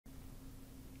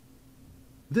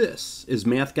This is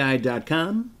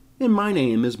MATHguide.com, and my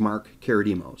name is Mark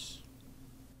Karadimos.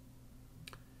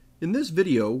 In this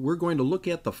video, we're going to look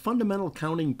at the fundamental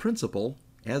counting principle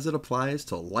as it applies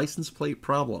to license plate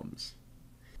problems.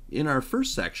 In our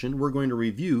first section, we're going to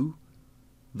review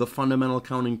the fundamental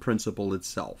counting principle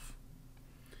itself.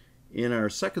 In our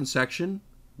second section,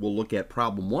 we'll look at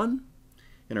problem 1.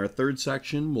 In our third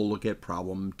section, we'll look at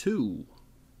problem 2.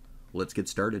 Let's get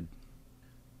started.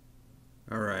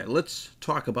 All right, let's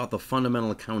talk about the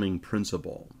fundamental counting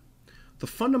principle. The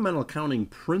fundamental counting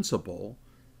principle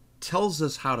tells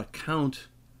us how to count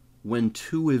when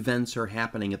two events are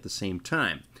happening at the same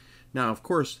time. Now, of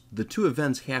course, the two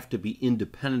events have to be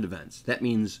independent events. That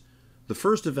means the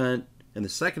first event and the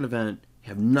second event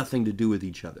have nothing to do with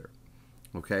each other.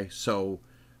 Okay, so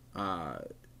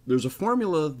there's a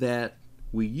formula that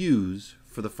we use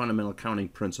for the fundamental counting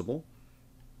principle.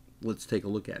 Let's take a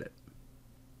look at it.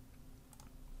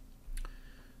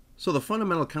 So the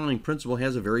fundamental counting principle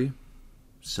has a very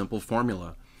simple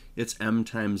formula. It's m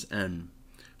times n.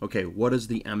 Okay, what does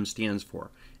the m stands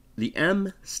for? The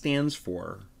m stands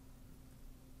for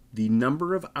the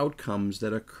number of outcomes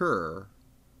that occur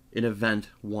in event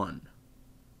 1.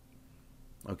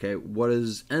 Okay, what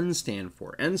does n stand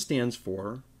for? N stands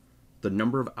for the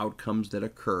number of outcomes that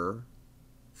occur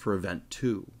for event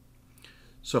 2.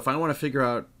 So if I want to figure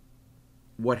out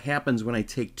what happens when I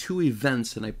take two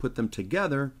events and I put them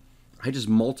together, I just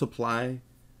multiply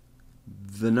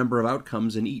the number of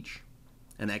outcomes in each,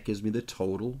 and that gives me the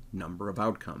total number of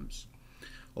outcomes.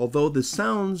 Although this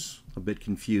sounds a bit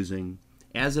confusing,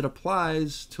 as it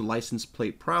applies to license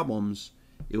plate problems,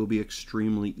 it will be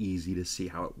extremely easy to see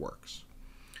how it works.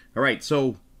 All right,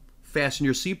 so fasten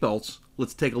your seatbelts.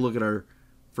 Let's take a look at our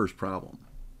first problem.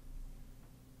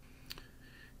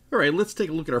 All right, let's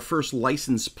take a look at our first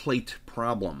license plate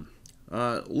problem.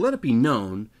 Let it be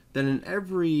known that in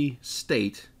every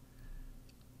state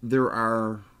there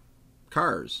are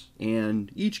cars,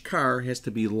 and each car has to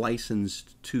be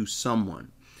licensed to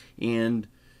someone. And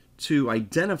to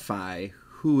identify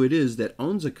who it is that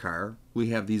owns a car, we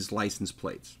have these license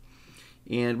plates.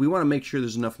 And we want to make sure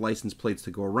there's enough license plates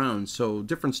to go around. So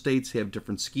different states have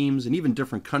different schemes, and even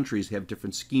different countries have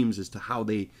different schemes as to how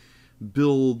they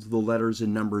build the letters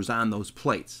and numbers on those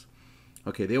plates.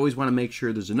 Okay, they always want to make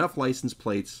sure there's enough license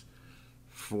plates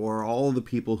for all the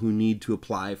people who need to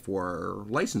apply for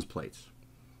license plates.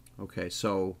 Okay,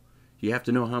 so you have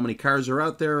to know how many cars are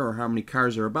out there or how many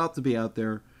cars are about to be out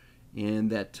there, and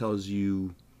that tells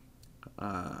you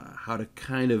how to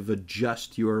kind of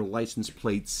adjust your license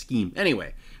plate scheme.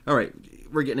 Anyway, all right,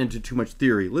 we're getting into too much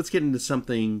theory. Let's get into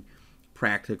something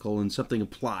practical and something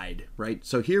applied, right?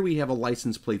 So here we have a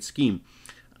license plate scheme.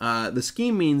 The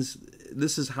scheme means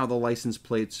this is how the license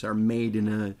plates are made in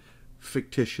a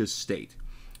fictitious state.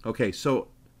 Okay, so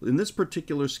in this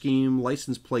particular scheme,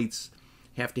 license plates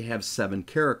have to have 7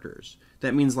 characters.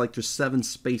 That means like there's 7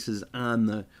 spaces on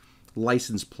the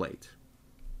license plate.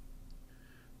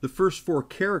 The first 4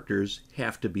 characters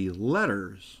have to be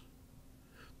letters.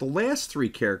 The last 3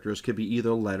 characters could be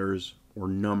either letters or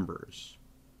numbers.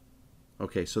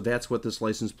 Okay, so that's what this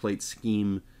license plate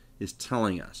scheme is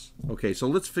telling us. Okay, so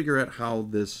let's figure out how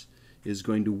this is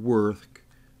going to work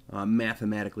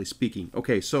mathematically speaking.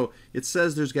 Okay, so it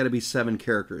says there's got to be 7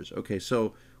 characters. Okay,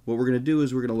 so what we're going to do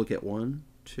is we're going to look at 1,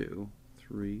 2,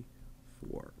 3,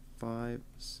 4, 5,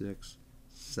 6,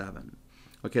 7.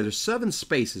 Okay, there's 7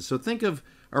 spaces. So think of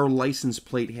our license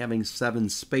plate having 7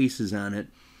 spaces on it,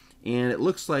 and it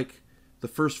looks like the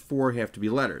first 4 have to be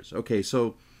letters. Okay,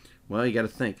 so, well, you got to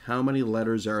think, how many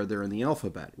letters are there in the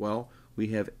alphabet? Well, we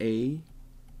have A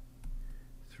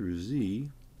through Z,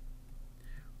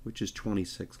 which is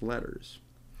 26 letters.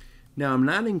 Now, I'm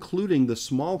not including the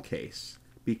small case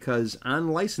because on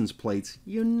license plates,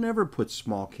 you never put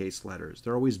small case letters.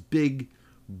 They're always big,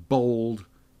 bold,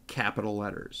 capital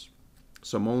letters.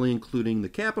 So I'm only including the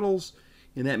capitals,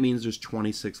 and that means there's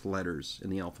 26 letters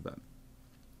in the alphabet.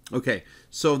 Okay,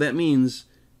 so that means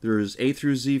there's A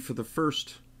through Z for the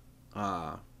first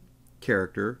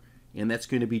character, and that's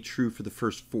going to be true for the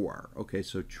first 4. Okay,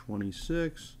 so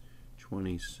 26,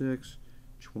 26,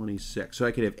 26. So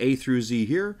I could have A through Z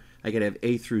here, I could have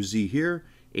A through Z here,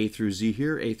 A through Z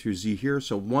here, A through Z here.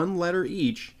 So 1 letter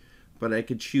each, but I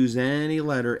could choose any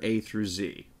letter A through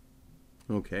Z.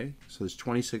 Okay, so there's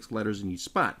 26 letters in each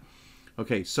spot.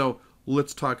 Okay, so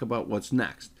let's talk about what's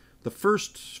next. The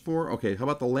first 4, okay, how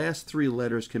about the last 3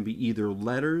 letters can be either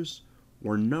letters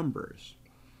or numbers?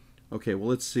 Okay, well,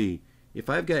 let's see. If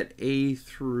I've got A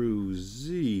through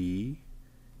Z,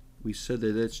 we said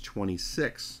that it's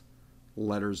 26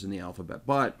 letters in the alphabet.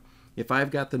 But if I've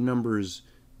got the numbers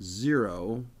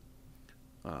 0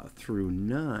 through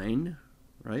 9,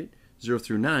 right? 0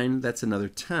 through 9, that's another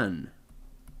 10.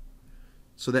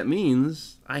 So that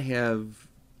means I have,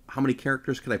 how many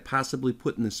characters could I possibly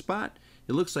put in this spot?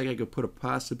 It looks like I could put a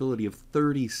possibility of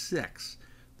 36.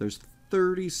 There's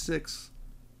 36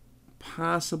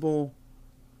 possible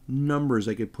numbers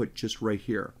I could put just right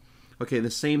here. Okay,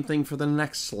 the same thing for the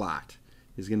next slot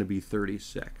is going to be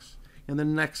 36. And the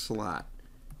next slot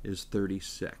is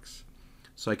 36.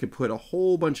 So I could put a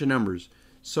whole bunch of numbers.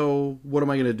 So what am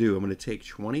I going to do? I'm going to take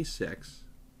 26,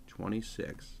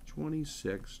 26,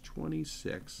 26,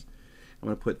 26. I'm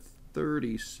going to put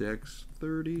 36,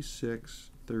 36,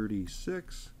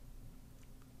 36.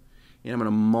 And I'm going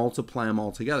to multiply them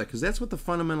all together, because that's what the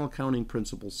fundamental counting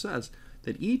principle says,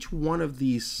 that each one of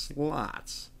these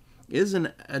slots is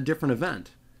a different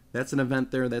event. That's an event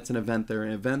there, that's an event there,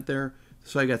 an event there.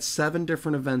 So I got 7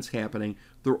 different events happening.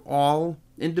 They're all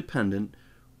independent.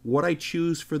 What I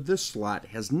choose for this slot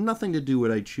has nothing to do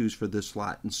with what I choose for this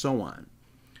slot, and so on.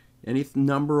 Any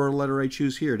number or letter I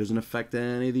choose here doesn't affect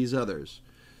any of these others.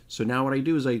 So now what I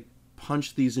do is I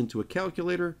punch these into a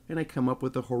calculator and I come up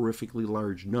with a horrifically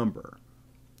large number.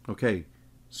 Okay,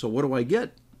 so what do I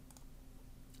get?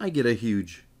 I get a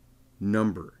huge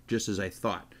number, just as I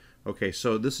thought. Okay,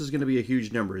 so this is going to be a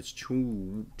huge number. It's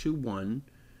 2213206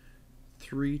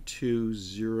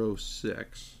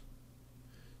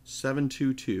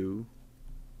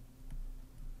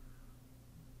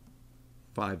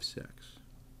 72256.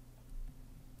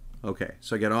 Okay,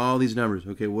 so I got all these numbers.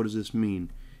 Okay, what does this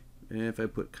mean? If I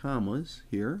put commas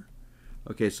here.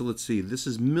 Okay, so let's see. This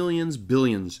is millions,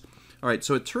 billions. All right,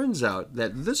 so it turns out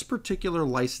that this particular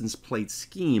license plate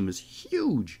scheme is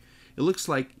huge. It looks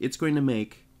like it's going to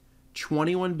make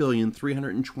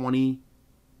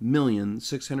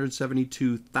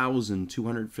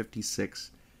 21,320,672,256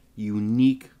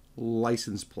 unique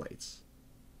license plates.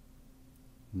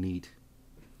 Neat.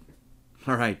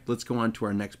 All right, let's go on to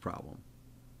our next problem.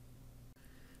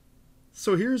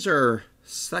 So here's our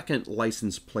second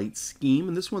license plate scheme,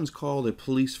 and this one's called a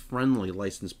police-friendly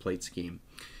license plate scheme.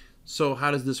 So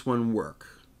how does this one work?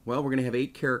 Well, we're going to have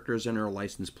 8 characters in our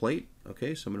license plate.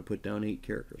 Okay, so I'm going to put down 8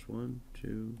 characters. 1,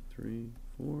 2, 3,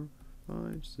 4,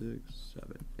 5, 6,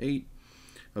 7, 8.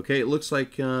 Okay, it looks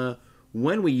like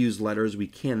when we use letters, we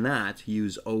cannot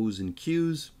use O's and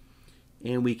Q's,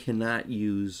 and we cannot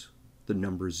use the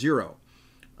number 0.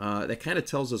 That kind of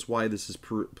tells us why this is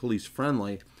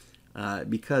police-friendly.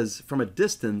 Because from a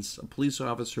distance, a police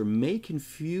officer may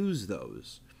confuse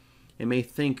those and may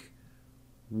think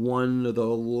one of the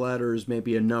letters may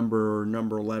be a number or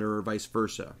number letter or vice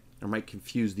versa, or might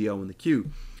confuse the O and the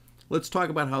Q. Let's talk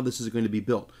about how this is going to be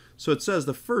built. So it says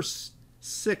the first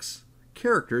 6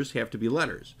 characters have to be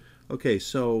letters. Okay,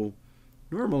 so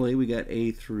normally we got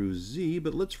A through Z,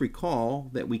 but let's recall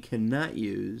that we cannot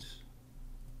use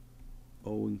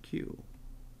O and Q.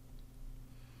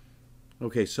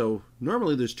 Okay, so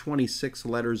normally there's 26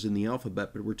 letters in the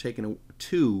alphabet, but we're taking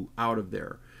 2 out of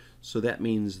there. So that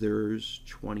means there's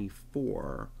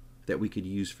 24 that we could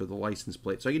use for the license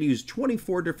plate. So I could use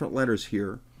 24 different letters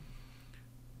here.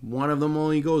 One of them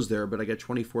only goes there, but I got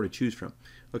 24 to choose from.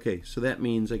 Okay, so that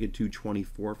means I could do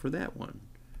 24 for that one,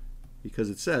 because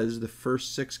it says the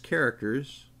first 6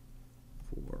 characters,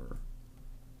 4,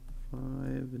 5,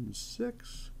 and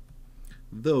 6,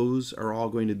 those are all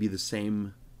going to be the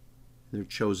same. They're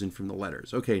chosen from the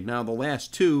letters. Okay, now the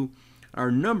last 2 are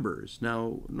numbers.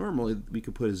 Now, normally we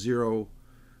could put a 0,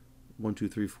 1, 2,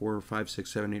 3, 4, 5,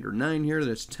 6, 7, 8, or 9 here.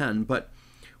 That's 10, but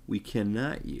we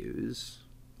cannot use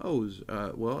O's.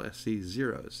 Well, I see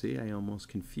 0. See, I almost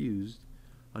confused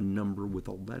a number with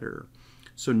a letter.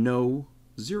 So no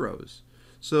zeros.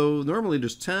 So normally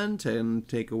there's 10. 10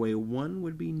 take away 1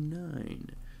 would be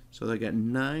 9. So I got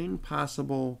 9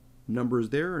 possible numbers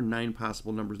there, or 9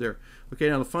 possible numbers there. Okay,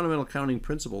 now the fundamental counting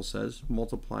principle says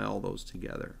multiply all those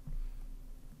together,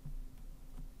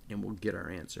 and we'll get our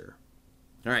answer.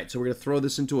 All right, so we're going to throw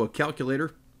this into a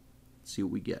calculator, see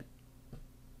what we get.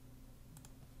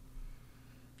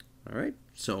 All right,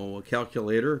 so a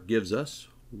calculator gives us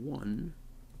 1,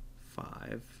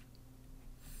 5,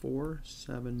 4,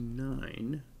 7,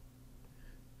 9,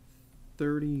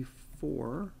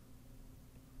 34,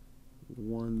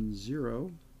 1,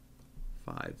 0,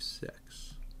 5,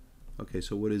 6. Okay,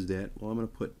 so what is that? Well, I'm going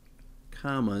to put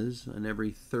commas on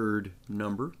every third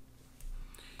number.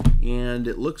 And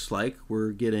it looks like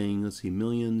we're getting, let's see,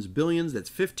 millions, billions.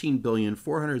 That's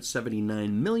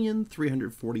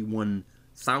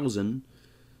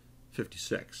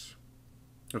 15,479,341,056.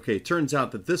 Okay, it turns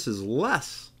out that this is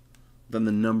less than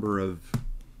the number of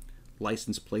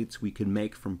license plates we can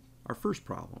make from our first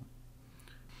problem.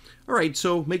 All right,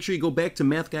 so make sure you go back to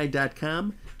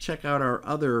mathguide.com, check out our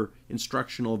other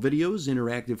instructional videos,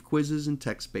 interactive quizzes, and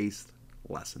text-based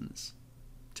lessons.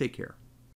 Take care.